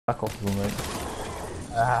Back off them, mate.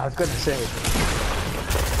 I was gonna say.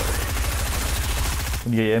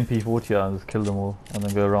 When you get MP40 out and just kill them all, and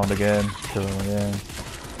then go around again, kill them again.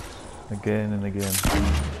 Again and again.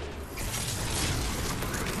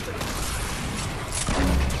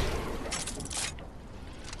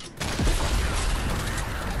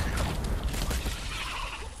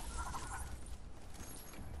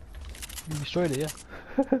 You destroyed it, yeah?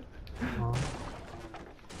 Oh.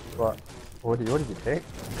 What did you take?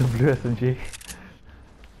 The blue SMG.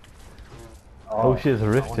 Oh shit, there's a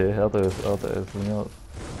rift here. I thought it was something else.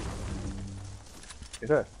 Is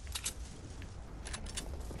it?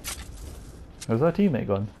 Where's our teammate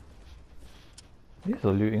gone? He's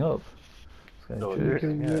still looting up. This guy's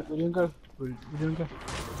Looting. jerk. We didn't go. We didn't go.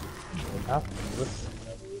 We have to look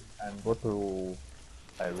and go to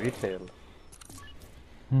retail.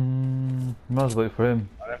 Might as well wait for him.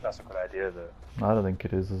 I don't know if that's a good idea though. I don't think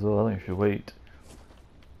it is as well. I think we should wait.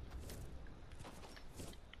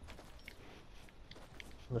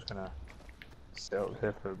 I'm just gonna sit up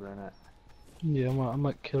here for a minute. Yeah, I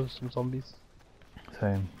might kill some zombies.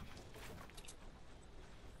 Same.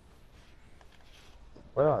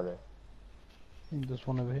 Where are they? I think there's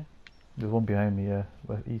one over here. There's one behind me, yeah,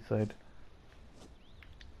 west east side.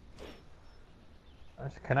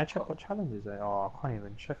 Can I check what challenges they are? I can't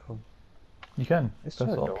even check them. You can. It's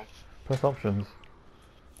Press, so press options.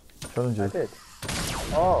 Challenges. I did.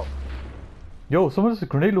 Oh. Yo, someone just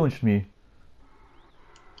grenade launched me.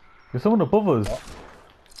 There's someone above us.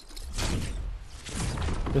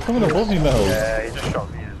 There's someone above me, Mel. Yeah, he just shot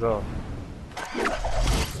me as well. You're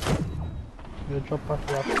gonna drop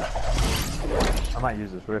back up. I might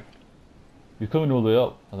use this rift. He's coming all the way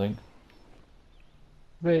up, I think.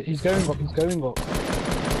 Wait, he's going up, he's going up. Go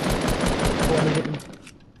on and hit him.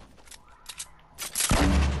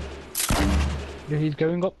 Yeah, he's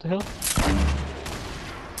going up the hill.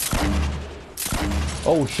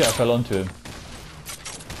 Oh shit, I fell onto him. Oh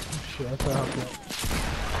shit, I fell out.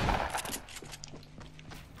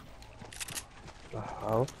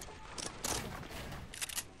 Oh.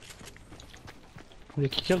 You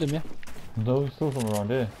killed him, yeah? No, there's still someone around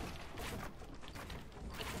here.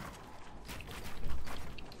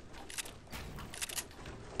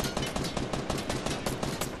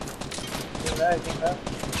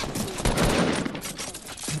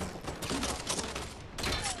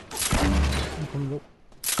 I'm coming up.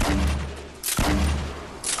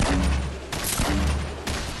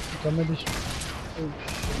 Somebody. Oh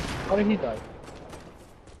shit. How did he die?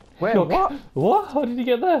 Wait, Yo, what? What? How did he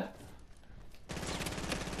get there?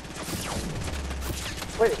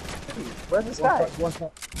 Wait, where's this guy? What's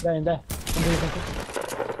that? There in there.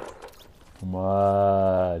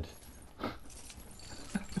 Mad.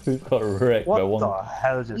 Who's got wrecked by What one? the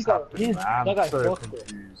hell just happened? I'm that so guy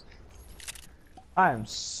confused. I am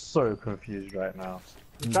so confused right now.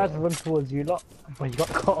 He tried to run towards you lot, but he got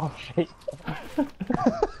caught off straight.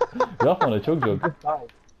 You're off on a chug jug.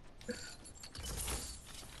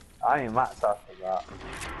 I ain't maxed after that.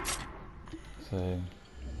 Same.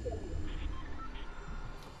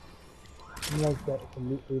 You guys get some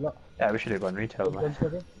loot for you lot. Yeah, we should have gone retail, man.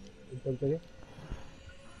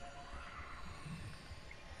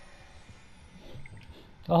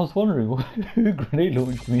 I was wondering who grenade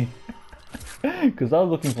launched me. Because I was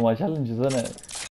looking for my challenges, innit?